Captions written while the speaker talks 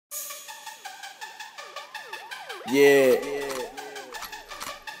Yeah.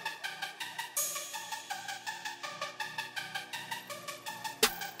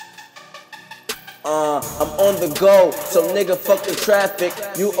 I'm on the go, so nigga fuck the traffic.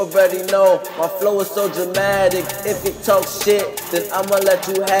 You already know, my flow is so dramatic. If you talk shit, then I'ma let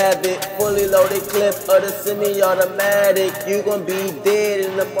you have it. Fully loaded clip of the semi-automatic. You gon' be dead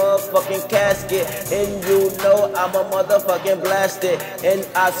in the motherfucking casket. And you know I'm a motherfucking blasted. And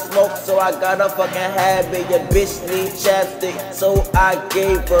I smoke, so I got a fucking habit. Your bitch need chapstick, so I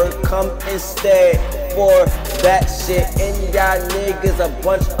gave her come instead for that shit. And y'all niggas a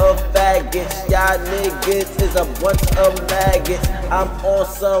bunch of faggots. Y'all niggas is a bunch of maggots. I'm on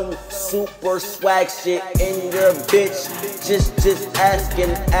some super swag shit, and your bitch just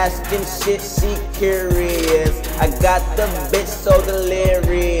asking shit, she curious. I got the bitch so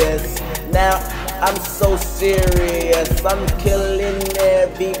delirious. Now I'm so serious. I'm killing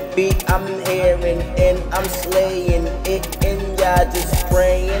every beat I'm hearing, and I'm slaying it, and y'all just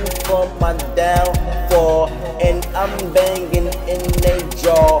praying for my downfall. And I'm banging in they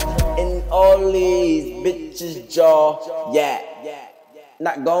jaw, in all these bitches' jaw. Yeah,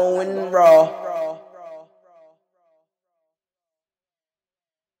 not going raw.